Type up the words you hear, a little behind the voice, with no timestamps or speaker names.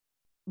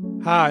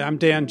Hi, I'm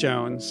Dan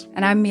Jones.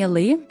 And I'm Mia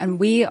Lee, and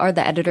we are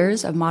the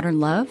editors of Modern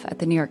Love at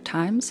the New York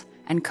Times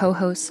and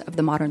co-hosts of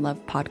the Modern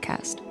Love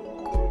podcast.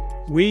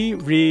 We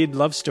read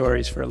love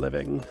stories for a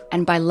living.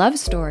 And by love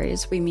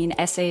stories, we mean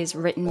essays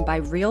written by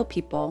real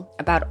people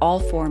about all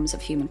forms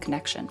of human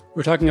connection.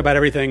 We're talking about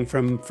everything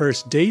from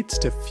first dates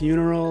to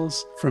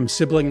funerals, from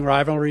sibling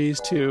rivalries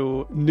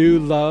to new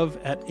love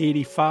at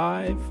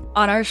 85.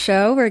 On our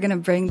show, we're going to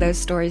bring those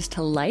stories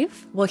to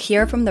life. We'll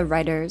hear from the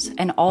writers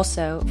and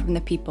also from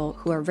the people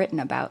who are written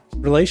about.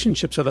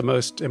 Relationships are the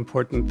most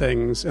important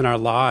things in our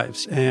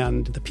lives,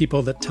 and the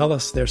people that tell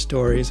us their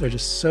stories are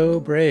just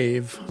so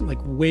brave, like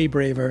way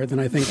braver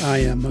than I think I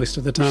am most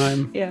of the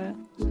time. Yeah.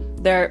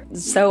 They're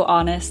so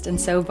honest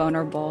and so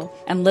vulnerable.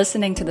 And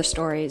listening to the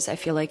stories, I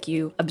feel like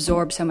you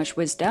absorb so much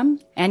wisdom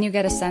and you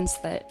get a sense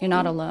that you're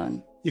not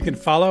alone. You can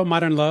follow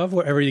Modern Love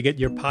wherever you get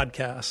your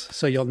podcasts,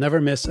 so you'll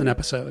never miss an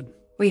episode.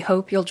 We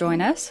hope you'll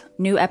join us.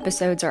 New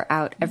episodes are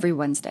out every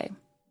Wednesday.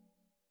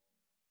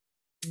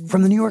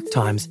 From the New York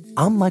Times,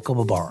 I'm Michael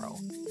Barbaro.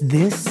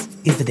 This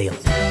is The Daily.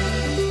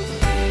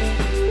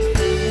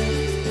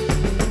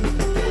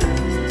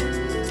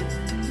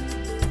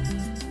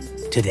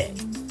 Today,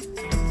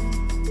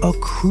 a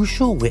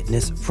crucial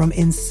witness from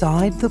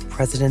inside the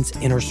president's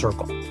inner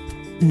circle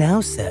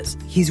now says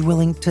he's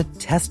willing to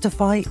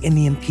testify in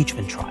the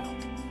impeachment trial.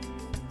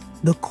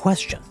 The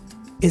question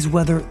is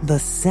whether the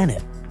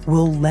Senate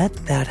will let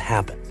that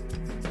happen.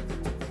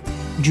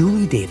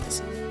 Julie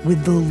Davis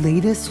with the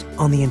latest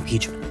on the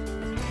impeachment.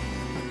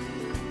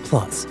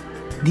 Plus,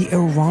 the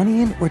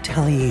Iranian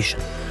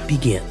retaliation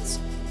begins.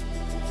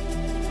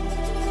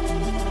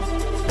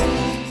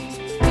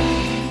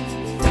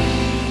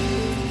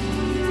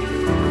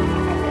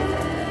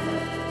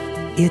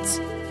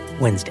 It's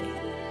Wednesday,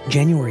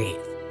 January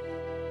 8th.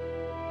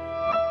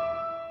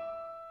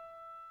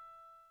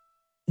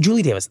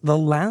 Julie Davis, the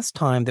last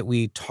time that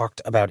we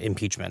talked about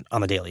impeachment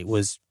on The Daily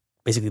was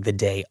basically the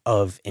day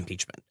of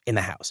impeachment in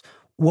the House.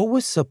 What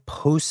was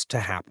supposed to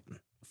happen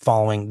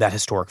following that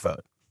historic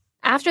vote?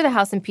 After the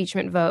House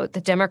impeachment vote,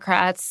 the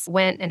Democrats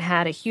went and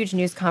had a huge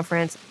news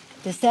conference.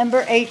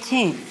 December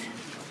 18th,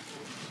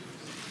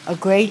 a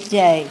great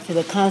day for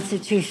the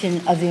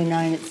Constitution of the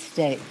United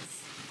States.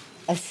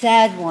 A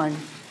sad one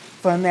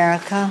for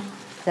America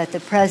that the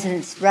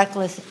president's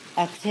reckless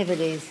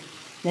activities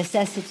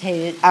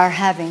necessitated our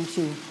having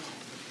to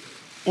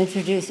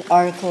introduce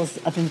articles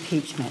of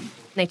impeachment.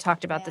 They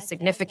talked about the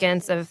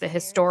significance of the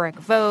historic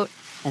vote.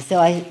 And so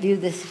I view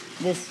this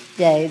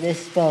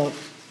vote,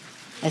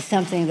 as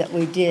something that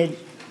we did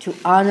to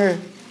honor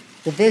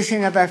the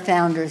vision of our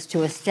founders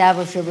to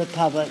establish a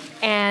republic.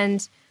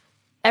 And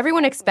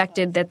everyone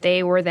expected that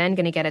they were then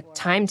going to get a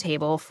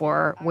timetable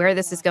for where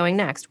this is going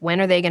next.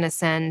 When are they going to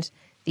send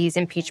these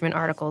impeachment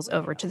articles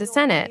over to the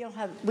Senate?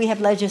 We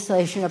have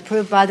legislation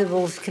approved by the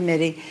Rules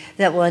Committee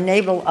that will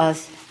enable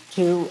us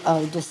to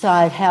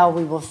decide how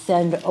we will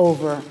send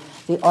over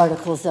the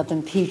articles of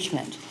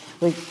impeachment.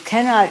 We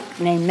cannot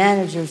name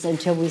managers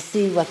until we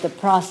see what the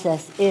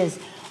process is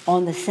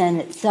on the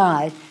Senate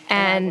side.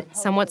 And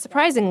somewhat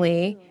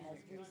surprisingly,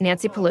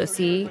 Nancy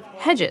Pelosi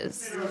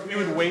hedges. You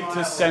would wait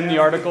to send the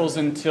articles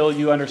until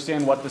you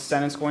understand what the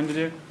Senate's going to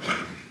do?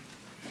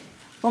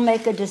 We'll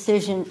make a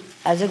decision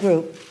as a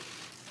group,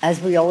 as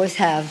we always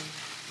have,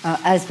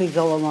 as we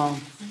go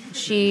along.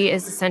 She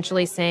is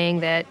essentially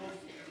saying that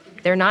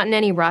they're not in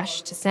any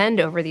rush to send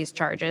over these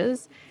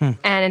charges.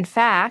 And in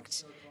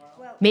fact,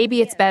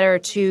 maybe it's better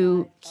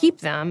to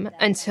keep them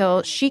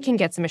until she can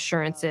get some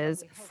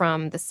assurances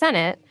from the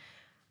Senate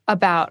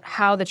about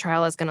how the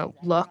trial is going to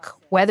look,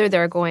 whether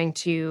they're going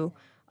to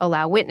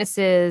allow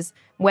witnesses,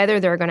 whether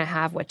they're going to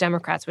have what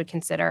Democrats would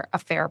consider a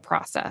fair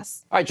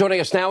process. All right, joining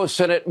us now is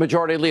Senate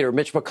Majority Leader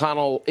Mitch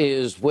McConnell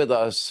is with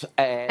us.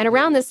 And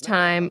around this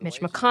time, Mitch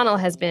McConnell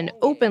has been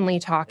openly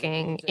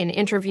talking in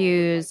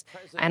interviews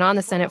and on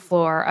the Senate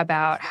floor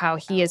about how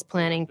he is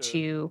planning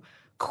to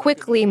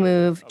quickly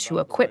move to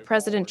acquit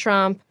President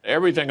Trump.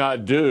 Everything I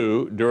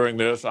do during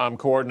this, I'm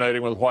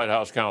coordinating with White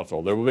House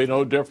counsel. There will be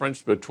no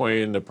difference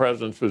between the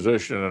president's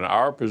position and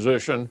our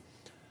position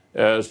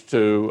as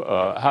to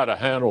how to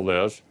handle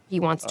this. He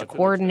wants to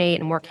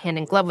coordinate and work hand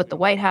in glove with the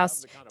White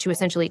House to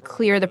essentially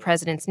clear the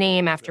president's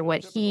name after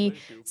what he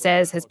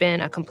says has been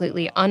a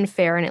completely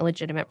unfair and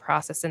illegitimate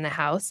process in the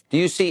House. Do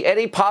you see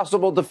any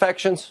possible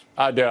defections?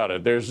 I doubt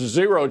it. There's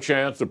zero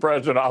chance the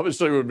president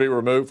obviously would be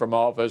removed from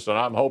office, and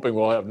I'm hoping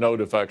we'll have no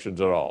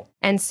defections at all.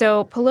 And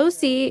so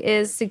Pelosi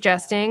is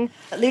suggesting...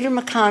 Leader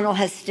McConnell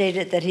has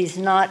stated that he's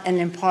not an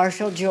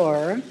impartial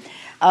juror,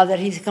 that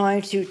he's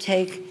going to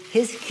take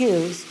his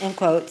cues, in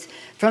quotes,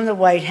 from the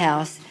White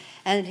House.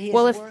 And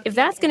well, if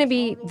that's going to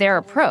be their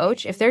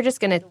approach, if they're just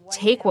going to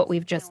take what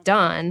we've just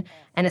done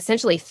and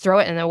essentially throw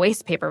it in the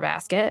waste paper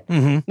basket,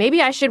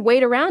 maybe I should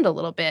wait around a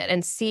little bit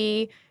and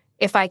see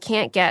if I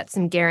can't get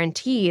some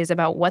guarantees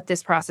about what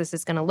this process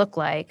is going to look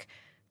like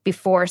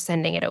before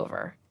sending it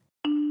over.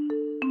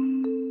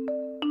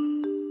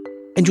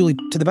 And Julie,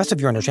 to the best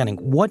of your understanding,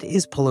 what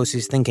is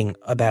Pelosi's thinking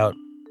about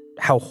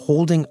how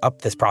holding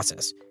up this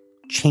process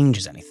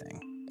changes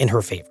anything in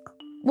her favor?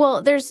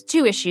 Well, there's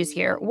two issues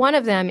here. One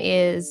of them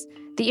is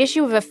the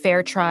issue of a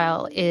fair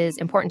trial is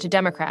important to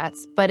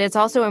Democrats, but it's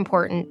also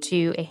important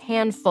to a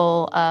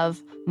handful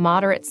of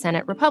moderate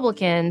Senate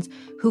Republicans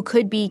who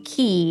could be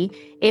key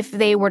if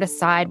they were to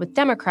side with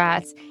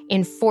Democrats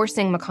in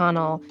forcing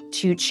McConnell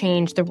to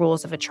change the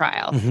rules of a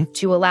trial,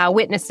 to allow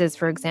witnesses,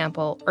 for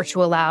example, or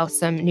to allow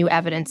some new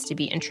evidence to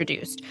be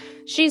introduced.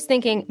 She's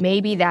thinking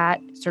maybe that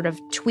sort of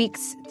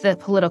tweaks the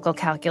political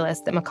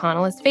calculus that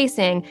McConnell is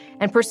facing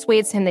and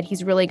persuades him that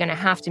he's really going to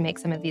have to make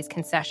some of these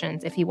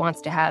concessions if he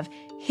wants to have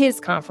his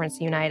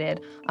conference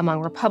united among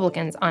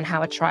Republicans on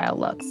how a trial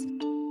looks.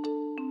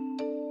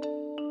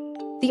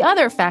 The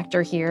other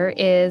factor here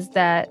is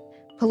that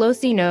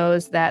Pelosi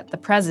knows that the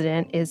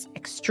president is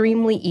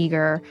extremely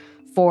eager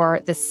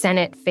for the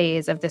Senate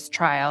phase of this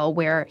trial,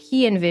 where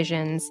he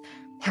envisions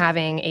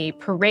having a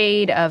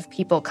parade of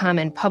people come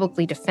and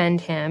publicly defend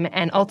him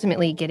and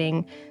ultimately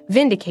getting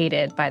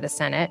vindicated by the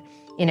Senate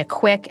in a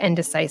quick and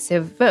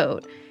decisive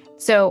vote.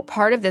 So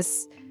part of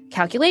this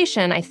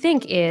calculation, I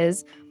think,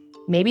 is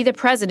maybe the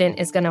president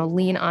is going to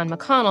lean on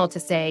McConnell to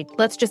say,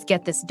 let's just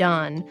get this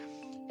done.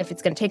 If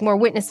it's going to take more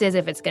witnesses,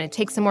 if it's going to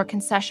take some more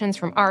concessions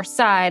from our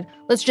side,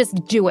 let's just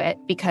do it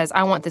because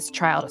I want this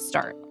trial to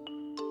start.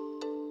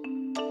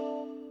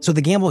 So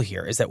the gamble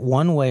here is that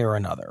one way or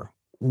another,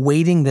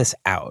 waiting this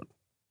out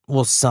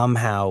will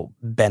somehow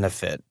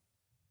benefit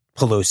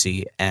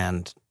Pelosi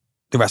and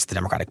the rest of the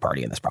Democratic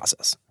Party in this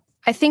process.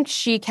 I think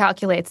she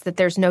calculates that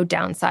there's no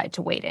downside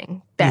to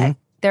waiting, that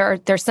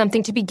there's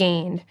something to be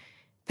gained,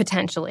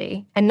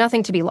 potentially, and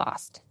nothing to be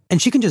lost.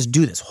 And she can just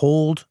do this,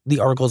 hold the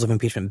articles of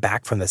impeachment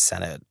back from the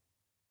Senate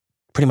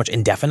pretty much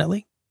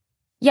indefinitely?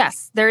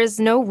 Yes, there is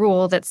no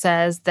rule that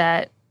says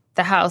that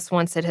the House,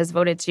 once it has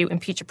voted to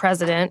impeach a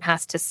president,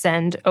 has to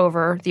send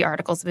over the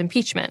articles of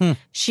impeachment.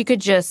 She could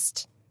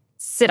just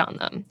sit on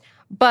them.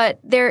 But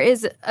there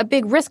is a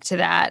big risk to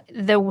that.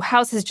 The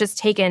House has just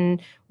taken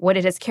what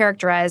it has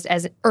characterized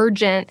as an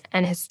urgent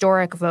and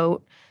historic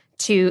vote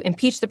to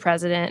impeach the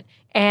president.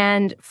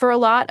 And for a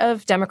lot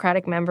of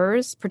Democratic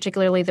members,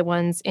 particularly the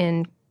ones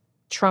in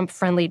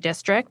Trump-friendly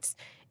districts,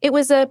 it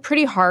was a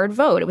pretty hard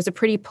vote. It was a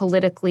pretty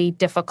politically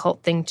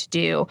difficult thing to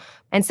do.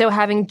 And so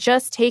having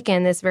just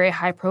taken this very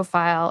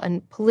high-profile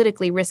and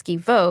politically risky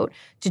vote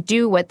to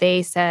do what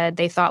they said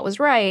they thought was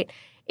right,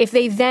 if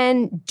they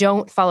then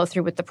don't follow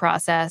through with the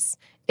process,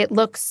 it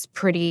looks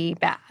pretty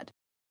bad.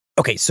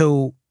 Okay,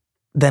 so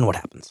then what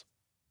happens?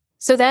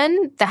 So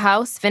then the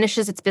House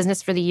finishes its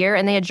business for the year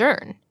and they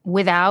adjourn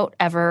without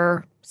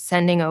ever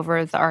sending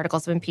over the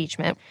articles of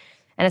impeachment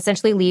and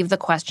essentially leave the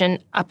question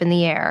up in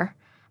the air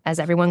as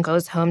everyone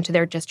goes home to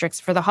their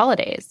districts for the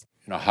holidays.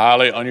 In a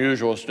highly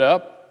unusual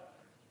step,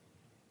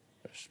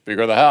 the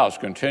Speaker of the House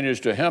continues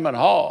to hem and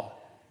haw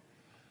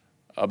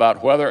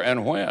about whether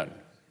and when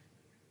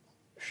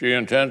she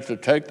intends to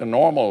take the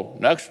normal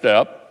next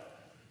step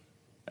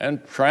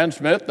and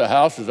transmit the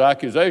House's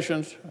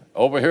accusations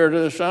over here to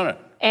the Senate.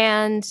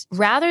 And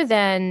rather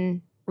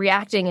than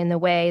reacting in the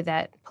way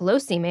that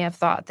Pelosi may have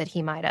thought that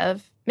he might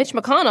have, Mitch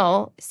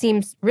McConnell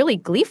seems really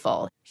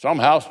gleeful. Some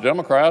House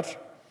Democrats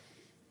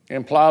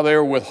imply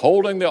they're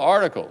withholding the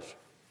articles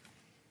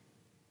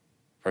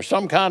for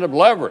some kind of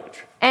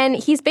leverage. And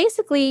he's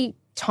basically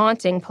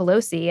taunting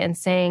Pelosi and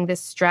saying this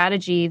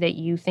strategy that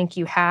you think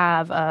you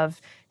have of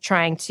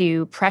trying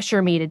to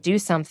pressure me to do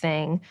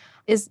something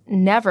is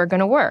never going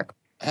to work.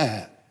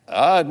 I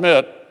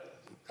admit,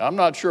 I'm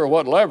not sure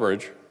what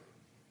leverage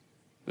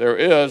there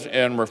is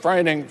in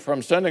refraining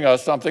from sending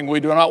us something we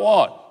do not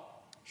want.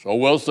 So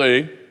we'll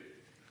see.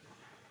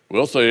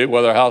 We'll see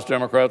whether House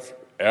Democrats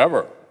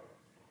ever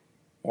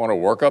want to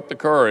work up the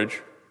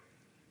courage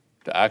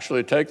to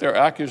actually take their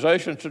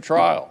accusations to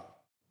trial.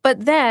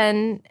 But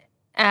then,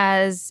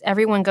 as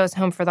everyone goes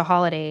home for the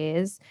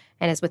holidays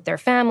and is with their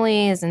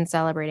families and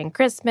celebrating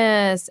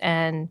Christmas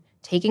and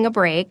taking a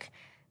break,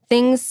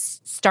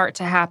 things start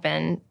to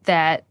happen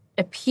that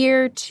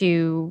appear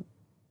to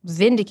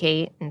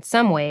vindicate, in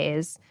some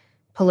ways,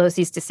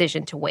 Pelosi's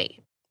decision to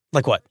wait.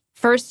 Like what?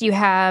 First, you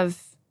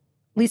have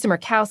Lisa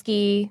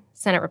Murkowski,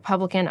 Senate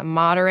Republican, a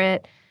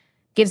moderate,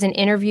 gives an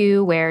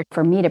interview where...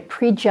 For me to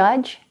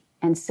prejudge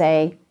and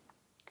say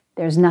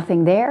there's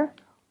nothing there,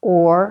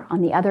 or,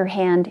 on the other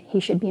hand, he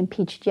should be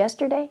impeached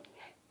yesterday,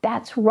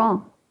 that's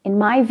wrong. In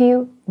my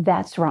view,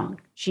 that's wrong.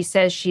 She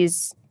says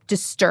she's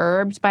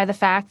disturbed by the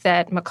fact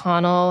that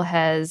McConnell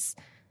has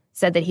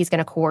said that he's going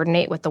to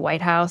coordinate with the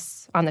White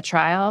House on the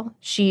trial.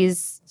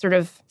 She's sort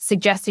of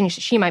suggesting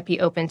she might be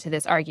open to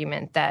this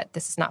argument that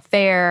this is not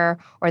fair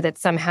or that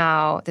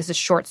somehow this is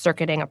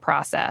short-circuiting a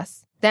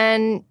process.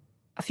 Then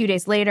a few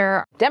days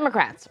later,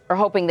 Democrats are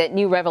hoping that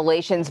new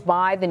revelations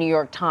by the New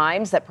York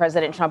Times that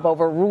President Trump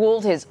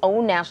overruled his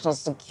own national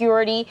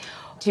security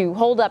to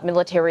hold up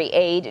military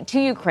aid to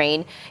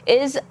Ukraine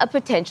is a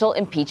potential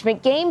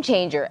impeachment game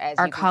changer.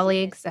 Our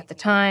colleagues at the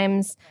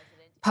Times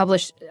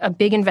published a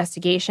big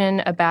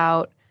investigation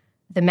about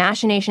the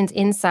machinations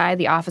inside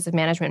the Office of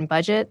Management and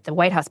Budget, the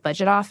White House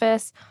Budget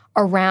Office,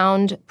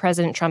 around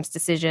President Trump's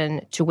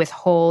decision to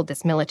withhold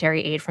this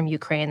military aid from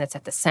Ukraine that's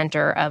at the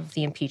center of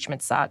the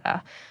impeachment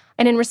saga.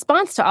 And in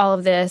response to all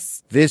of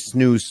this, this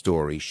news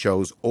story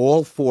shows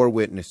all four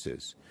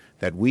witnesses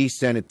that we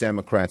Senate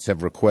Democrats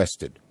have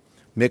requested,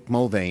 Mick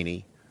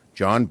Mulvaney,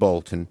 John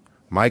Bolton,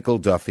 Michael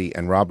Duffy,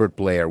 and Robert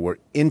Blair, were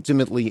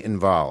intimately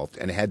involved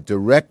and had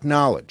direct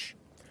knowledge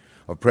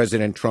of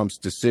President Trump's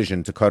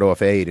decision to cut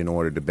off aid in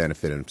order to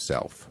benefit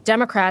himself.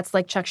 Democrats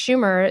like Chuck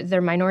Schumer,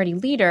 their minority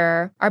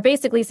leader, are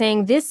basically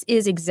saying this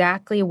is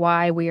exactly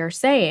why we are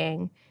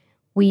saying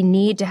we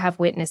need to have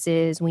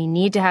witnesses, we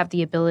need to have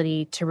the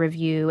ability to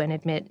review and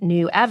admit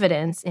new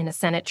evidence in a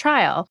Senate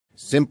trial.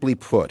 Simply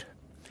put,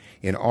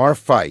 in our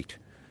fight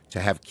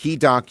to have key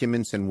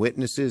documents and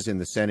witnesses in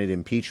the Senate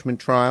impeachment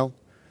trial,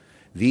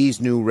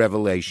 these new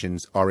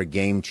revelations are a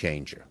game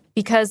changer.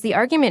 Because the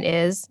argument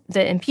is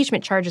the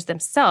impeachment charges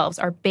themselves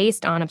are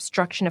based on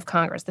obstruction of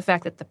Congress, the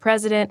fact that the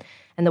president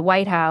and the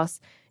White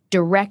House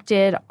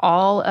directed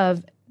all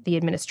of the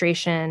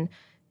administration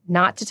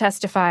not to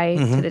testify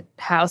to the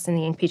House in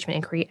the impeachment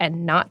inquiry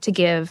and not to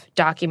give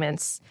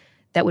documents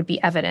that would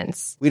be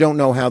evidence. We don't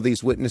know how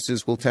these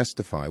witnesses will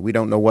testify. We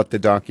don't know what the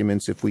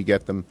documents, if we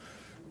get them,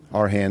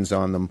 our hands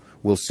on them,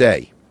 will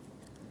say.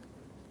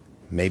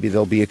 Maybe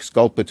they'll be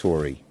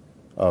exculpatory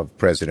of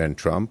President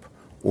Trump,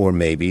 or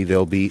maybe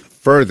they'll be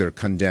further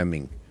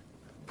condemning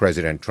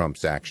President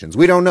Trump's actions.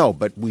 We don't know,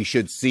 but we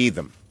should see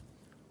them,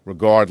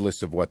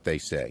 regardless of what they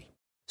say.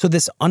 So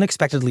this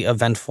unexpectedly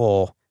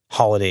eventful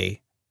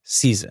holiday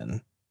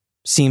season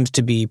seems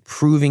to be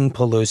proving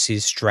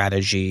Pelosi's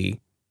strategy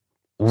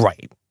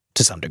right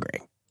to some degree.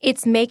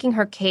 It's making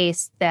her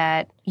case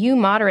that you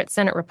moderate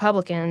Senate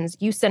Republicans,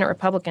 you Senate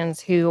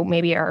Republicans who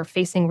maybe are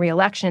facing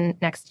re-election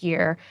next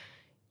year,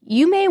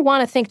 you may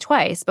want to think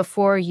twice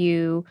before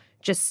you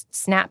just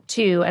snap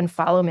to and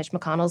follow Mitch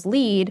McConnell's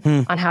lead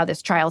on how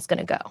this trial is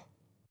going to go.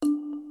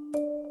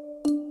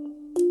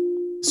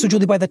 So,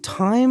 Julie, by the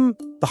time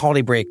the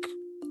holiday break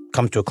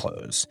comes to a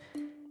close,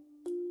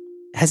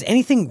 has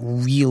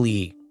anything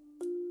really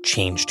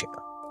changed here?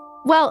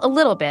 Well, a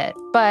little bit,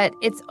 but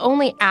it's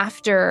only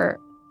after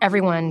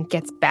everyone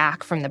gets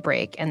back from the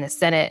break and the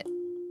Senate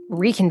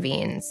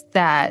reconvenes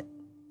that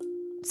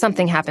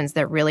something happens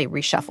that really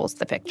reshuffles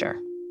the picture.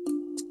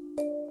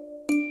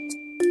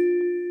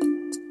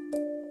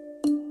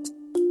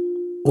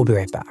 We'll be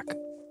right back.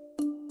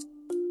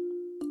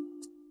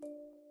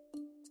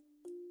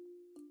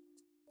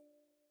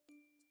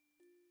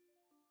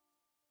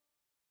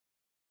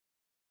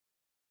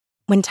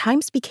 When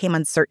times became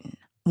uncertain,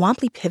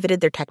 Womply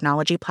pivoted their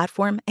technology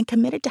platform and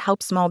committed to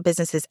help small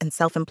businesses and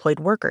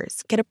self-employed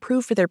workers get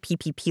approved for their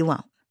PPP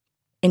loan.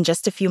 In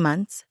just a few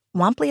months,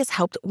 Womply has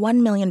helped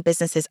 1 million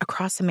businesses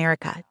across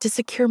America to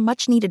secure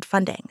much-needed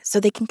funding so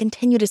they can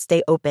continue to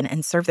stay open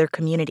and serve their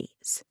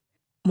communities.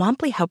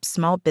 Womply helps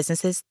small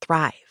businesses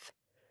thrive.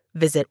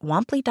 Visit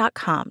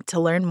womply.com to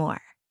learn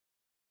more.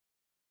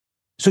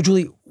 So,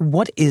 Julie,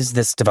 what is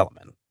this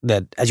development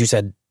that, as you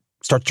said,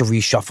 starts to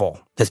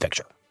reshuffle this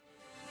picture?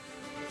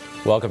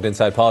 Welcome to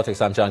Inside Politics.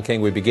 I'm John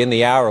King. We begin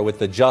the hour with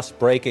the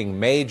just-breaking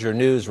major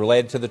news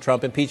related to the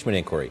Trump impeachment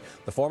inquiry.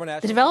 The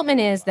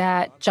development is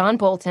that John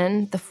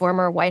Bolton, the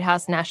former White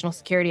House National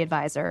Security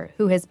Advisor,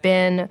 who has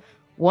been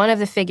one of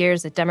the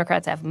figures that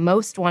Democrats have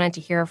most wanted to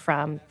hear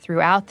from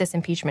throughout this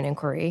impeachment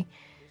inquiry,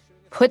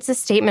 puts a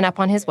statement up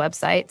on his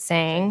website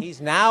saying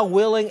he's now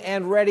willing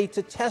and ready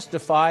to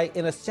testify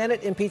in a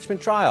Senate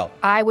impeachment trial.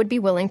 I would be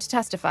willing to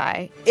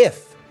testify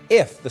if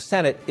the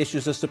Senate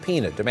issues a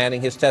subpoena demanding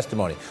his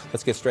testimony.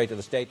 Let's get straight to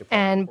the State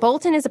Department. And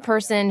Bolton is a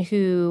person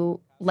who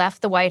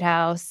left the White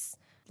House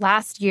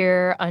last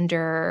year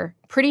under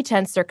pretty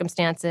tense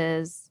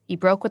circumstances. He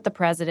broke with the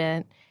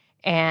president,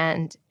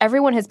 and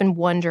everyone has been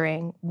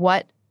wondering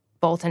what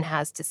Bolton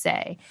has to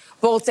say.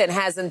 Bolton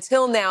has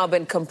until now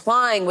been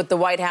complying with the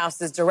White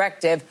House's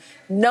directive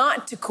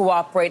not to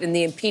cooperate in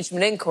the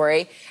impeachment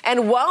inquiry.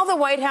 And while the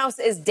White House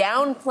is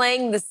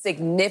downplaying the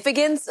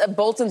significance of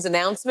Bolton's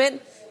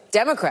announcement,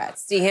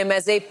 Democrats see him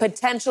as a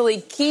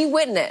potentially key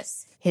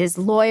witness. His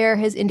lawyer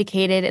has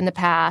indicated in the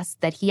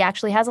past that he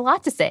actually has a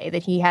lot to say,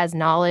 that he has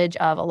knowledge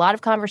of a lot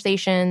of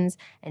conversations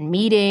and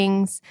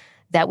meetings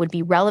that would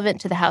be relevant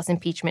to the House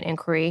impeachment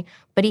inquiry,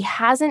 but he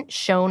hasn't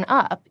shown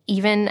up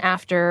even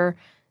after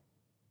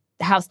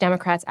the House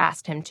Democrats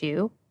asked him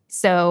to.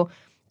 So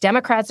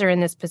Democrats are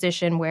in this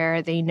position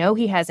where they know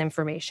he has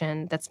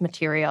information that's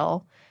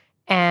material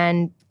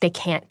and they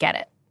can't get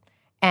it.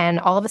 And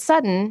all of a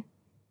sudden,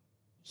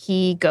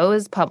 he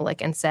goes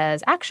public and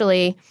says,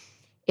 actually,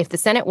 if the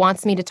Senate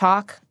wants me to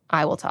talk,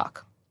 I will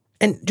talk.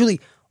 And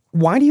Julie,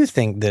 why do you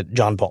think that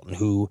John Bolton,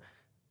 who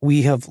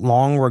we have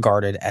long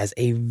regarded as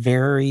a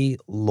very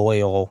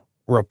loyal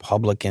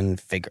Republican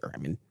figure, I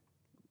mean,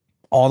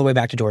 all the way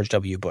back to George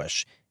W.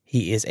 Bush,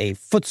 he is a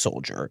foot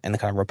soldier in the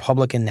kind of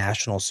Republican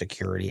national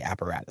security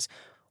apparatus.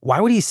 Why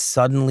would he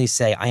suddenly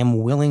say, I am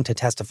willing to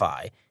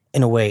testify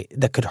in a way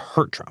that could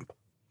hurt Trump?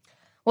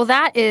 Well,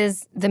 that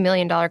is the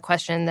million-dollar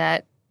question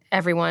that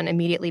everyone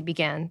immediately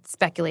began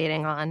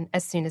speculating on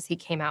as soon as he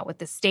came out with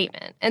this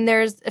statement. And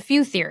there's a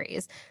few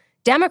theories.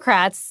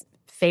 Democrats'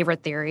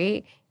 favorite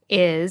theory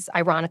is,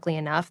 ironically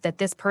enough, that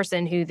this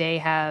person who they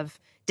have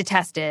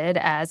detested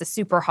as a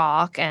super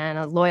hawk and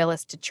a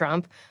loyalist to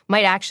Trump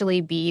might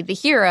actually be the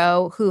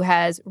hero who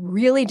has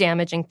really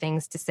damaging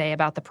things to say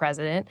about the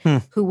president,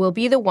 who will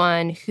be the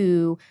one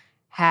who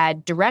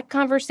had direct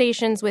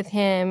conversations with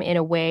him in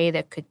a way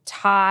that could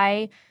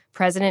tie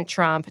President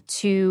Trump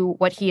to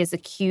what he is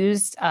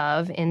accused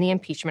of in the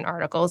impeachment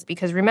articles.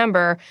 Because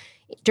remember,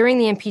 during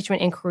the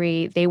impeachment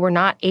inquiry, they were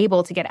not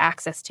able to get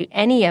access to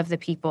any of the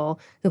people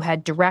who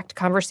had direct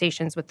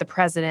conversations with the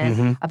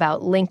president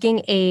about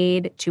linking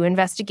aid to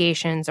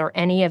investigations or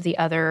any of the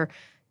other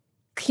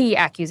key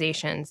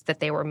accusations that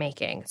they were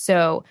making.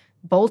 So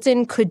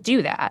Bolton could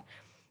do that.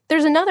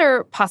 There's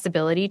another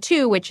possibility,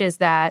 too, which is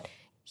that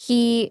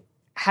he,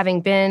 having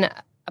been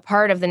a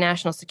part of the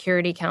National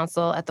Security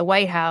Council at the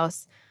White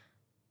House,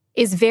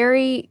 is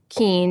very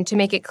keen to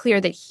make it clear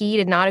that he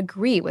did not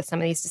agree with some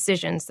of these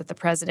decisions that the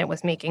president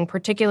was making,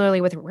 particularly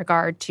with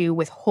regard to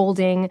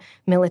withholding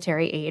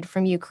military aid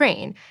from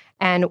Ukraine.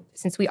 And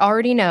since we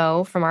already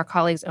know from our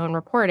colleagues' own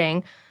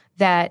reporting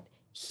that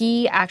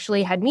he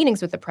actually had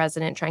meetings with the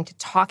president trying to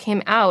talk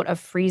him out of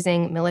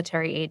freezing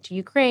military aid to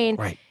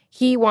Ukraine,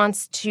 he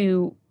wants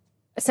to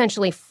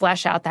essentially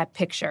flesh out that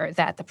picture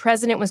that the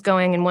president was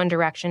going in one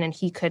direction and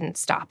he couldn't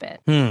stop it.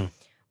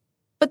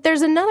 But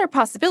there's another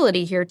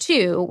possibility here,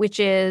 too, which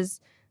is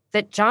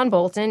that John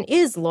Bolton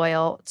is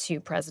loyal to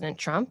President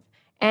Trump,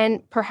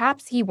 and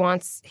perhaps he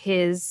wants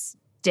his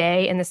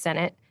day in the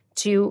Senate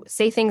to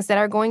say things that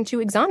are going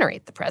to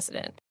exonerate the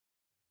president.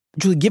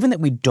 Julie, given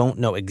that we don't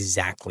know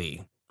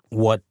exactly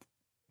what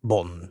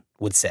Bolton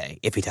would say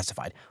if he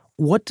testified,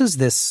 what does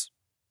this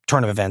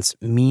turn of events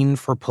mean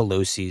for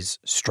Pelosi's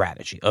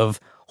strategy of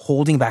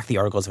holding back the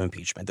articles of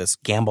impeachment, this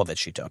gamble that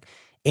she took,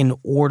 in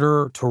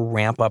order to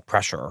ramp up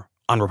pressure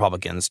on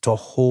Republicans to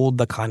hold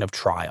the kind of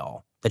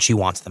trial that she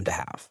wants them to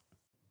have?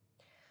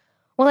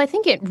 Well, I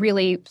think it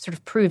really sort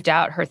of proved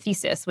out her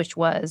thesis, which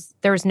was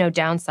there was no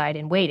downside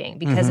in waiting,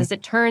 because as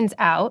it turns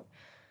out,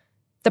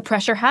 the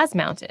pressure has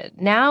mounted.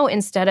 Now,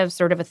 instead of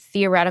sort of a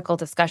theoretical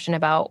discussion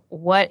about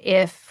what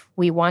if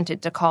we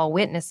wanted to call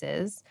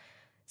witnesses,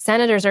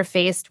 senators are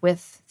faced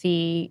with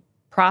the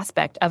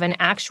prospect of an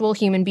actual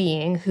human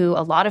being who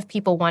a lot of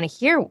people want to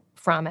hear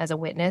from as a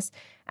witness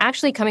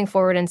actually coming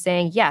forward and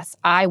saying, yes,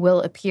 I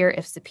will appear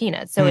if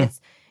subpoenaed. So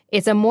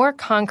it's a more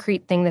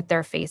concrete thing that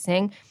they're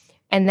facing.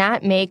 And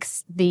that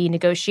makes the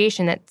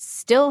negotiation that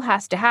still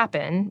has to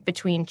happen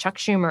between Chuck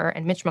Schumer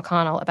and Mitch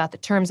McConnell about the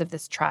terms of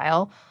this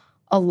trial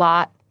a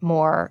lot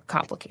more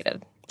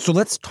complicated. So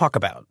let's talk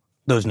about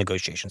those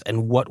negotiations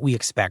and what we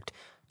expect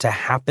to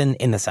happen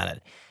in the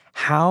Senate.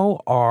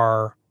 How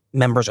are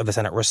members of the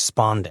Senate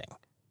responding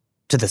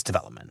to this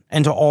development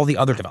and to all the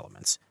other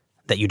developments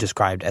that you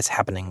described as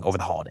happening over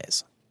the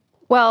holidays?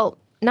 Well,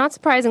 not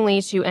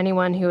surprisingly to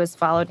anyone who has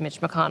followed Mitch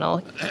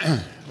McConnell.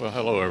 Well,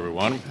 hello,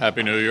 everyone.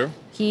 Happy New Year.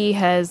 He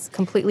has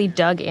completely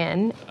dug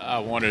in. I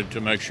wanted to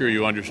make sure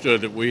you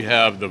understood that we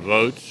have the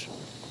votes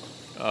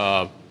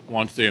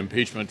once the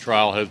impeachment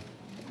trial has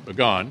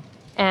begun.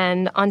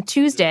 And on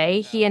Tuesday,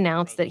 he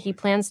announced that he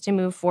plans to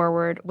move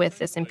forward with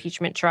this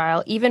impeachment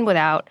trial, even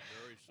without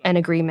an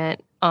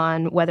agreement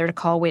on whether to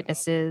call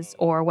witnesses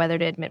or whether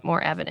to admit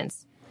more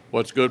evidence.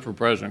 What's good for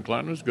President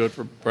Clinton is good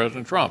for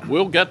President Trump.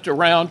 We'll get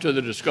around to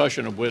the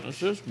discussion of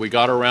witnesses. We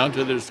got around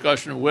to the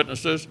discussion of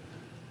witnesses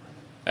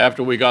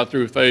after we got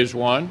through phase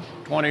 1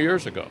 20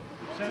 years ago.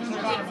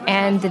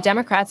 And the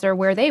Democrats are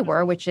where they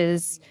were, which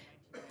is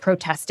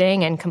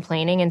protesting and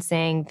complaining and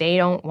saying they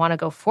don't want to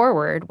go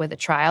forward with a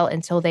trial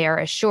until they are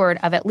assured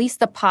of at least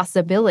the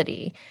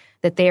possibility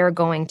that they are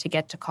going to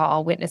get to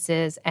call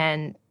witnesses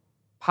and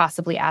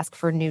possibly ask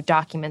for new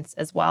documents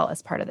as well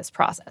as part of this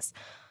process.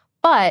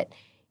 But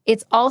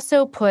it's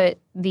also put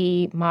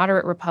the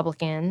moderate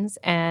Republicans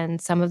and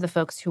some of the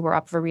folks who were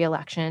up for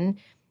re-election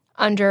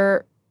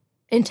under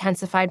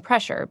intensified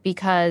pressure,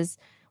 because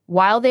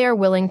while they are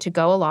willing to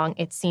go along,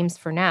 it seems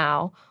for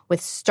now,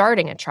 with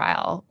starting a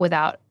trial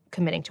without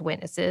committing to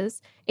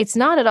witnesses, it's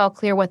not at all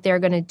clear what they're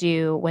going to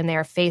do when they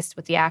are faced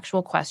with the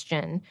actual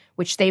question,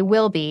 which they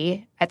will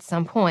be at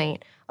some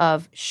point,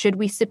 of should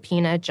we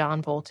subpoena John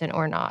Bolton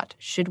or not?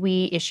 Should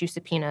we issue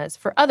subpoenas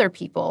for other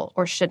people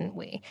or shouldn't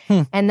we?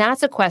 And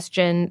that's a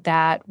question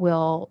that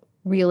will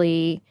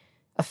really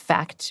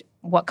affect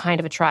what kind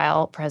of a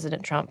trial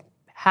President Trump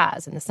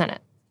has in the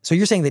Senate. So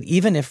you're saying that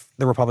even if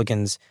the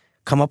Republicans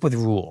come up with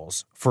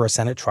rules for a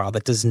Senate trial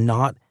that does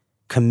not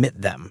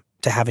commit them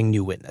to having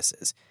new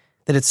witnesses,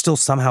 that it's still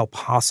somehow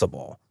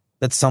possible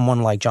that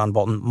someone like John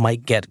Bolton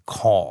might get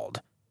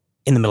called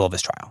in the middle of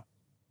this trial?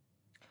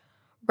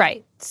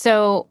 Right.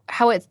 So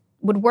how it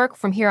would work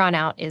from here on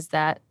out is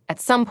that at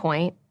some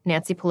point,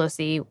 Nancy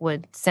Pelosi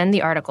would send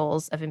the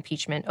articles of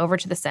impeachment over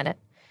to the Senate.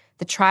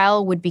 The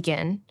trial would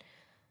begin.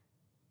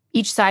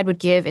 Each side would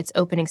give its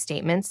opening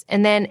statements.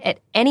 And then at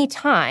any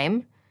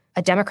time,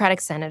 a Democratic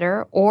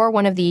senator or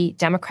one of the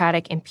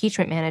Democratic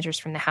impeachment managers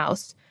from the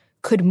House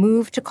could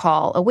move to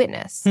call a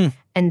witness,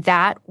 and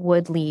that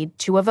would lead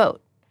to a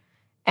vote.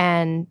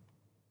 And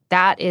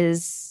that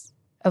is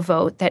a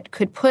vote that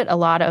could put a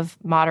lot of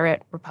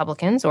moderate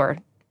Republicans, or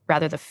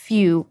rather the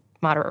few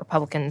moderate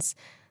Republicans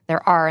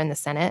there are in the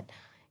Senate,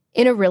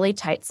 in a really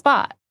tight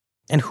spot.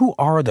 And who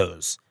are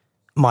those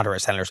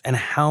moderate senators, and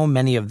how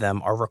many of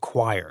them are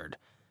required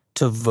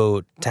to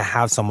vote to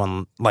have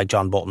someone like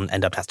John Bolton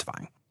end up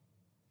testifying?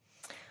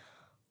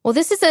 Well,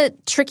 this is a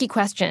tricky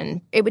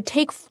question. It would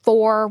take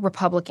 4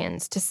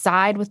 Republicans to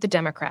side with the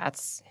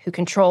Democrats, who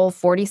control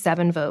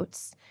 47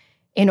 votes,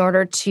 in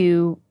order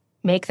to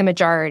make the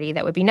majority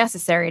that would be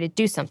necessary to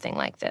do something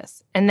like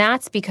this. And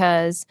that's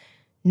because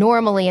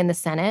normally in the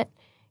Senate,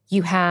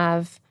 you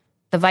have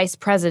the vice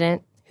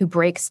president who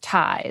breaks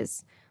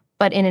ties.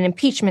 But in an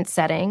impeachment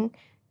setting,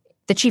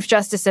 the Chief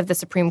Justice of the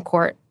Supreme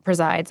Court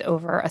presides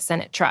over a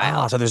Senate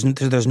trial. So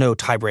there's no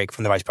tie break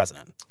from the vice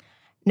president?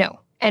 No.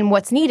 And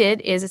what's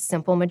needed is a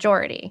simple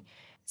majority.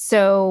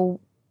 So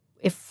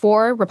if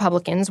 4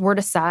 Republicans were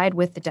to side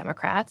with the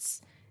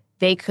Democrats,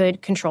 they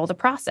could control the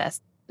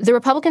process. The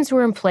Republicans who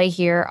are in play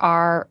here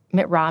are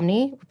Mitt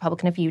Romney,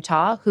 Republican of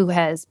Utah, who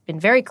has been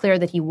very clear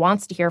that he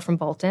wants to hear from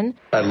Bolton.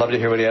 I'd love to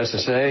hear what he has to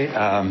say.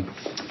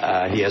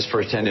 He has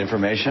firsthand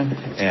information,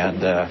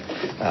 and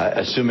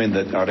assuming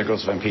that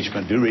articles of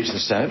impeachment do reach the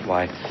Senate,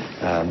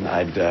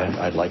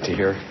 I'd like to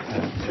hear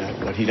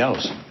what he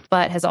knows.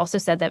 But has also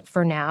said that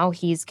for now,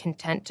 he's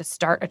content to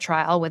start a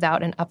trial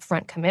without an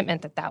upfront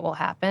commitment that will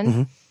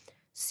happen.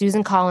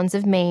 Susan Collins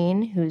of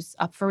Maine, who's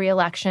up for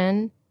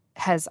re-election,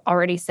 has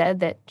already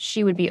said that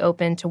she would be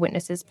open to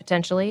witnesses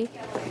potentially.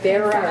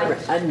 There are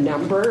a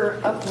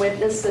number of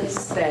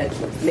witnesses that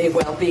may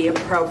well be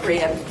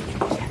appropriate,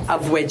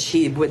 of which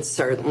he would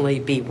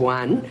certainly be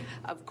one.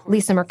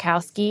 Lisa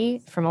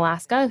Murkowski from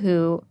Alaska,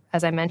 who,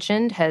 as I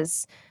mentioned,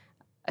 has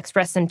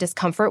expressed some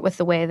discomfort with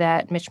the way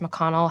that Mitch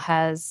McConnell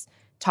has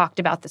talked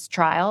about this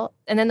trial.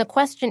 And then the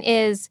question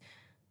is,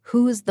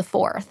 who's the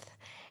 4th?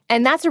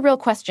 And that's a real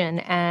question.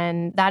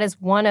 And that is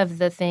one of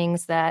the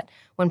things that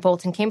when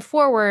Bolton came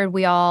forward,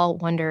 we all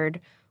wondered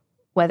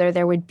whether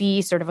there would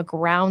be sort of a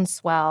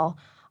groundswell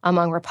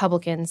among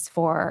Republicans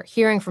for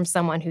hearing from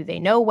someone who they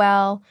know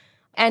well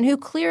and who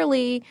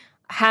clearly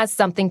has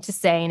something to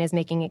say and is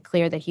making it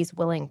clear that he's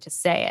willing to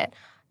say it.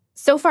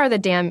 So far, the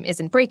dam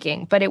isn't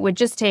breaking, but it would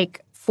just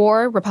take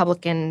 4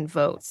 Republican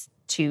votes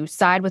to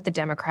side with the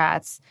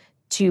Democrats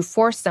to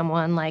force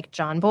someone like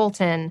John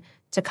Bolton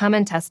to come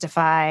and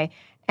testify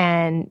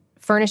and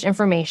furnish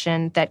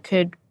information that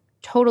could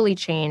totally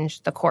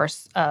change the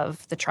course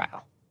of the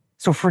trial.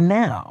 So for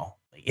now,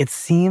 it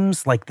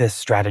seems like this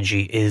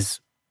strategy is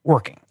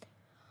working.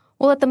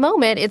 Well, at the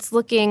moment, it's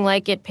looking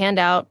like it panned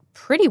out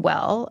pretty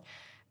well.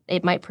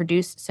 It might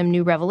produce some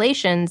new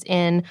revelations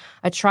in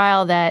a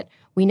trial that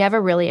we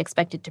never really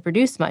expected to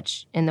produce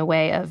much in the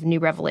way of new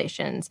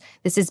revelations.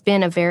 This has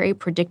been a very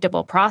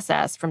predictable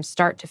process from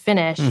start to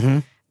finish.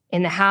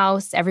 In the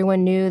House,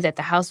 everyone knew that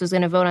the House was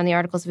going to vote on the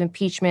articles of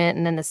impeachment,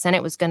 and then the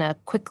Senate was going to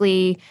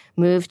quickly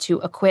move to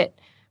acquit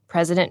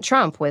President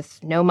Trump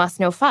with no muss,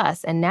 no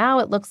fuss. And now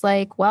it looks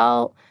like,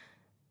 well,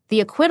 the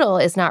acquittal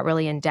is not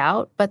really in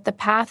doubt, but the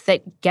path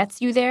that gets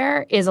you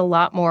there is a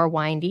lot more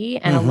windy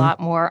and a lot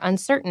more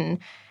uncertain.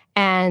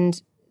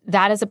 And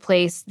that is a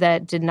place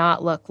that did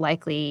not look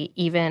likely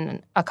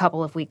even a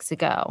couple of weeks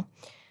ago.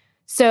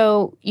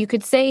 So you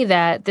could say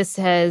that this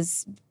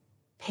has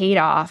paid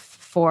off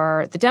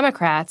for the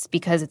Democrats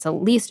because it's at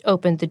least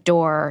opened the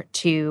door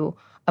to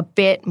a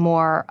bit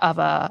more of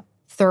a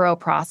thorough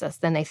process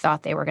than they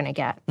thought they were going to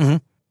get.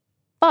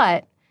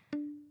 But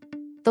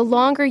the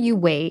longer you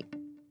wait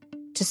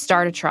to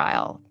start a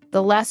trial,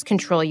 the less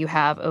control you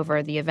have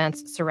over the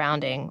events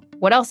surrounding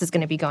what else is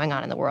going to be going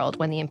on in the world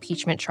when the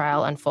impeachment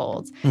trial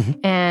unfolds.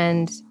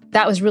 And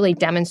that was really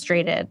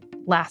demonstrated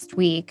last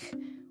week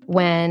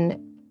when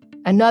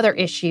another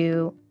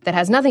issue that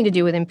has nothing to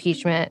do with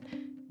impeachment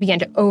began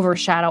to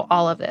overshadow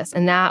all of this.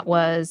 And that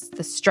was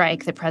the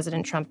strike that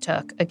President Trump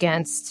took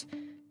against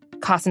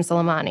Qasem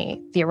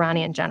Soleimani, the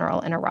Iranian general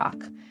in Iraq.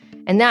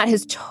 And that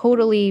has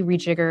totally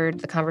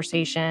rejiggered the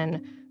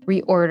conversation,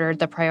 reordered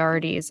the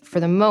priorities for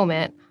the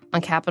moment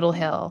on Capitol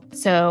Hill.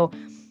 So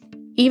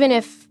even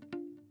if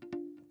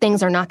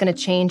things are not going to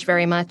change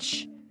very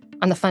much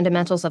on the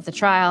fundamentals of the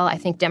trial, I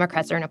think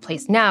Democrats are in a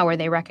place now where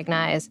they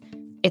recognize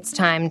it's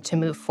time to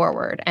move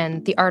forward.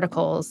 And the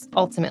articles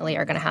ultimately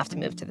are going to have to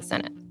move to the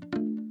Senate.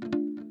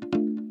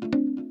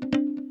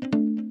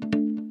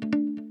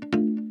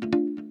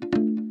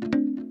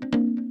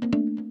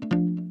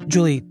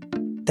 Julie,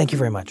 thank you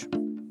very much.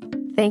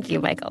 Thank you,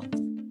 Michael.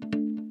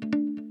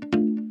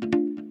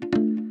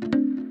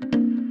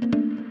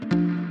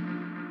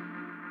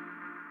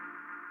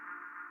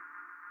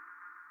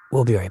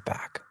 We'll be right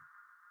back.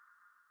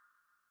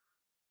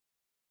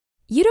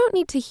 You don't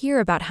need to hear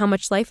about how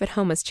much life at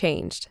home has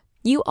changed.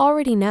 You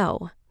already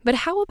know. But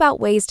how about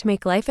ways to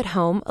make life at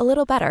home a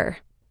little better?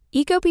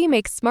 Ecobee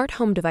makes smart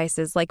home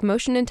devices like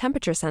motion and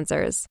temperature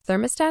sensors,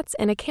 thermostats,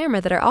 and a camera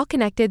that are all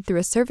connected through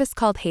a service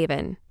called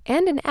Haven,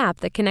 and an app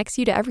that connects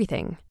you to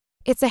everything.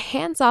 It's a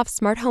hands-off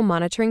smart home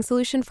monitoring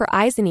solution for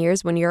eyes and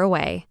ears when you're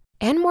away,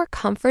 and more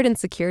comfort and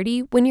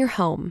security when you're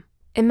home.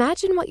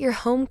 Imagine what your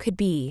home could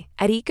be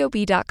at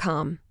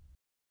ecobee.com.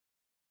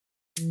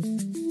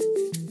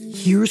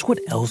 Here's what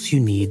else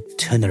you need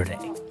to know today.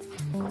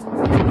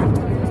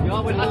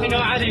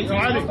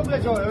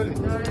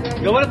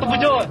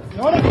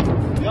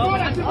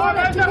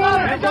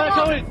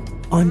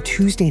 On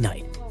Tuesday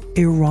night,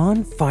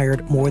 Iran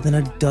fired more than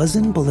a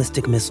dozen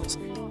ballistic missiles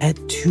at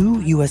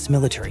 2 U.S.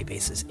 military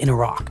bases in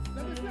Iraq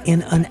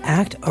in an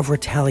act of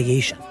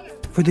retaliation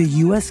for the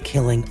U.S.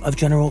 killing of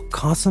General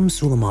Qasem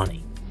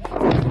Soleimani.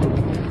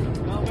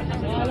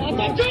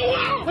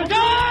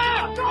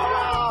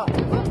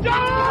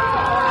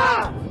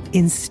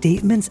 In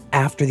statements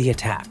after the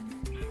attack,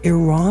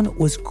 Iran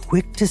was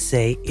quick to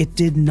say it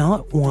did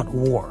not want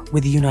war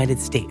with the United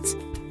States,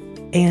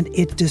 and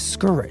it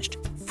discouraged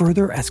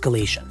further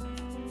escalation.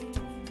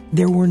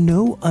 There were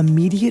no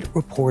immediate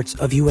reports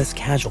of U.S.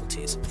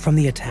 casualties from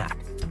the attack,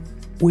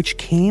 which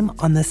came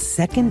on the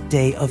second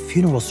day of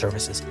funeral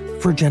services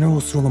for General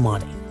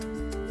Soleimani.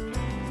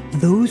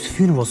 Those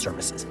funeral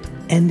services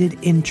ended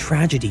in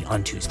tragedy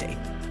on Tuesday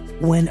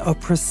when a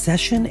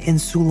procession in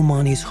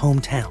Soleimani's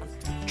hometown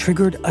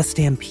triggered a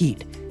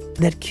stampede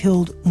that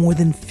killed more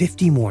than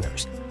 50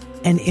 mourners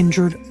and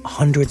injured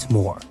hundreds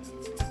more.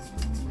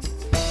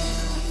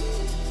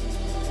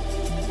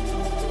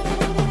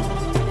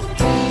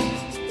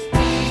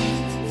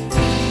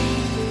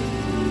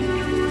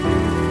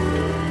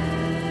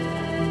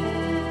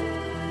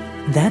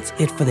 That's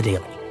it for the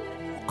Daily.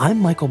 I'm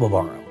Michael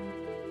Barbaro.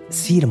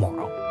 See you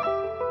tomorrow.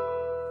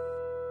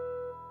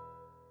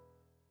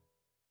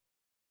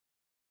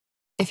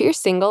 If you're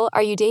single,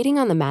 are you dating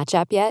on the Match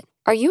app yet?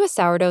 Are you a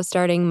sourdough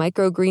starting,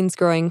 microgreens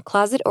growing,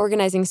 closet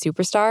organizing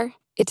superstar?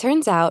 It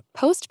turns out,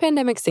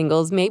 post-pandemic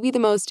singles may be the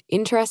most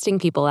interesting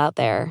people out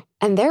there.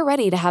 And they're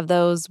ready to have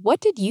those "what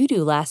did you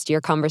do last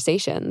year"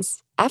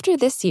 conversations. After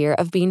this year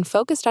of being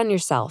focused on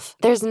yourself,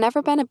 there's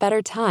never been a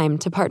better time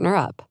to partner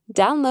up.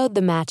 Download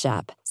the Match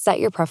app, set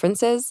your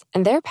preferences,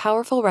 and their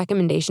powerful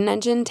recommendation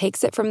engine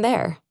takes it from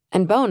there.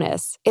 And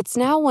bonus, it's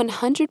now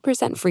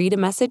 100% free to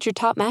message your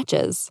top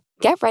matches.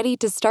 Get ready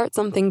to start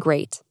something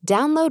great.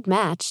 Download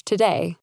Match today.